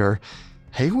 days later,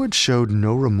 Haywood showed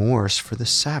no remorse for the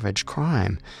savage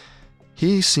crime.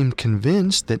 He seemed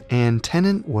convinced that Ann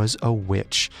Tennant was a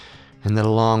witch, and that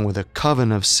along with a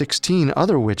coven of 16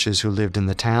 other witches who lived in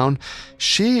the town,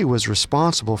 she was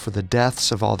responsible for the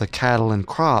deaths of all the cattle and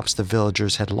crops the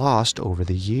villagers had lost over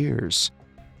the years.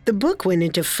 The book went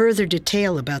into further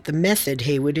detail about the method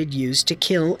Haywood had used to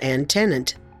kill Ann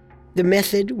Tennant, the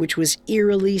method which was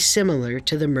eerily similar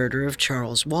to the murder of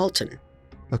Charles Walton.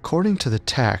 According to the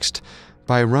text,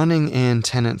 by running Ann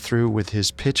Tennant through with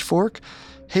his pitchfork,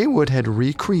 Haywood had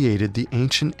recreated the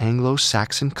ancient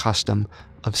Anglo-Saxon custom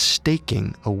of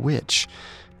staking a witch,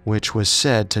 which was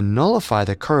said to nullify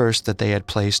the curse that they had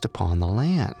placed upon the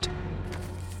land.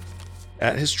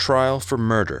 At his trial for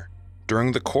murder,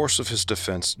 during the course of his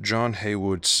defense, John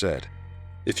Haywood said,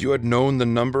 "If you had known the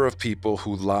number of people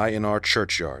who lie in our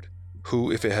churchyard,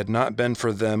 who, if it had not been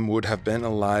for them, would have been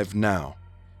alive now,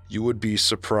 you would be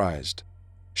surprised.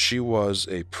 She was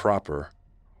a proper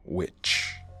witch."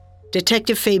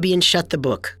 Detective Fabian shut the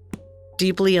book.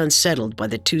 Deeply unsettled by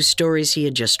the two stories he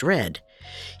had just read,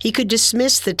 he could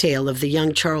dismiss the tale of the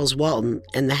young Charles Walton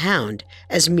and the Hound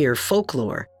as mere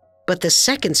folklore, but the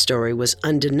second story was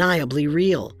undeniably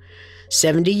real.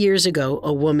 70 years ago,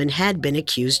 a woman had been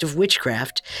accused of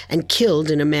witchcraft and killed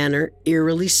in a manner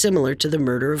eerily similar to the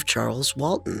murder of Charles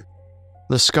Walton.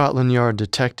 The Scotland Yard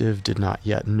detective did not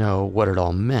yet know what it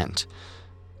all meant,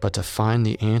 but to find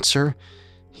the answer,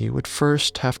 he would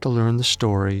first have to learn the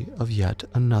story of yet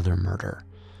another murder.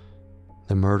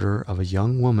 The murder of a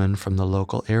young woman from the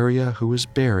local area who was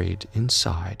buried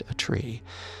inside a tree,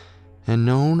 and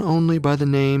known only by the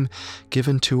name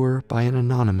given to her by an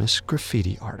anonymous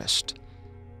graffiti artist,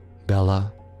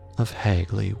 Bella of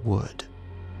Hagley Wood.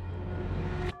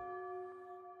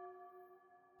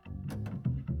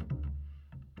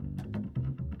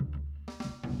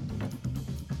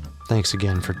 Thanks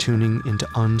again for tuning into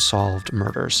Unsolved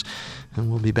Murders, and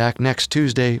we'll be back next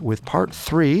Tuesday with part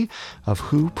 3 of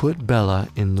Who Put Bella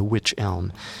in the Wych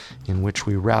Elm, in which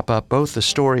we wrap up both the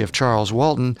story of Charles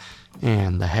Walton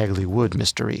and the Hagley Wood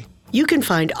mystery. You can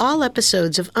find all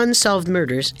episodes of Unsolved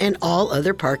Murders and all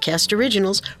other Parcast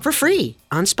originals for free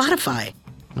on Spotify.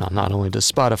 Now, not only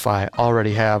does Spotify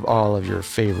already have all of your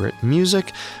favorite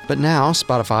music, but now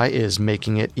Spotify is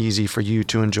making it easy for you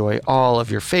to enjoy all of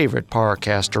your favorite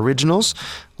Parcast originals,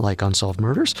 like Unsolved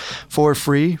Murders, for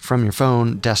free from your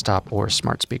phone, desktop, or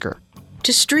smart speaker.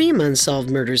 To stream Unsolved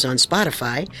Murders on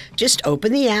Spotify, just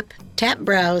open the app, tap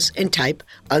Browse, and type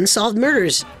Unsolved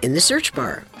Murders in the search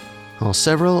bar. Well,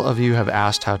 several of you have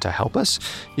asked how to help us.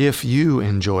 If you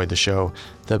enjoy the show,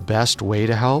 the best way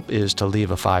to help is to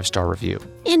leave a 5-star review.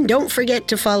 And don't forget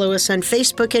to follow us on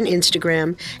Facebook and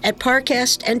Instagram at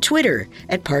Parcast and Twitter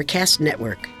at Parcast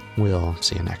Network. We'll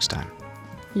see you next time.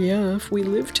 Yeah, if we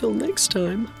live till next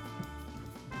time.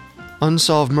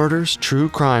 Unsolved Murders, True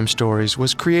Crime Stories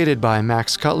was created by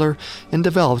Max Cutler and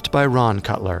developed by Ron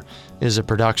Cutler, is a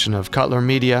production of Cutler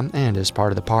Media and is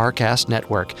part of the Parcast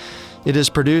Network. It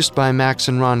is produced by Max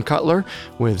and Ron Cutler,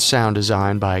 with sound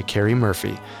design by Carrie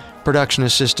Murphy. Production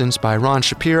assistance by Ron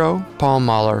Shapiro, Paul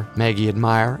Mahler, Maggie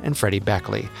Admire, and Freddie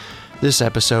Beckley. This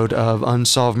episode of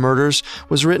Unsolved Murders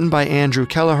was written by Andrew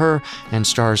Kelleher and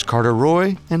stars Carter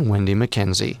Roy and Wendy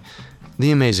McKenzie. The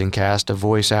amazing cast of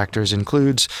voice actors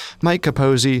includes Mike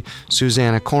Capozzi,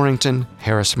 Susanna Corrington,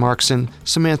 Harris Markson,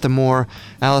 Samantha Moore,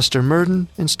 Alistair Murden,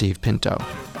 and Steve Pinto.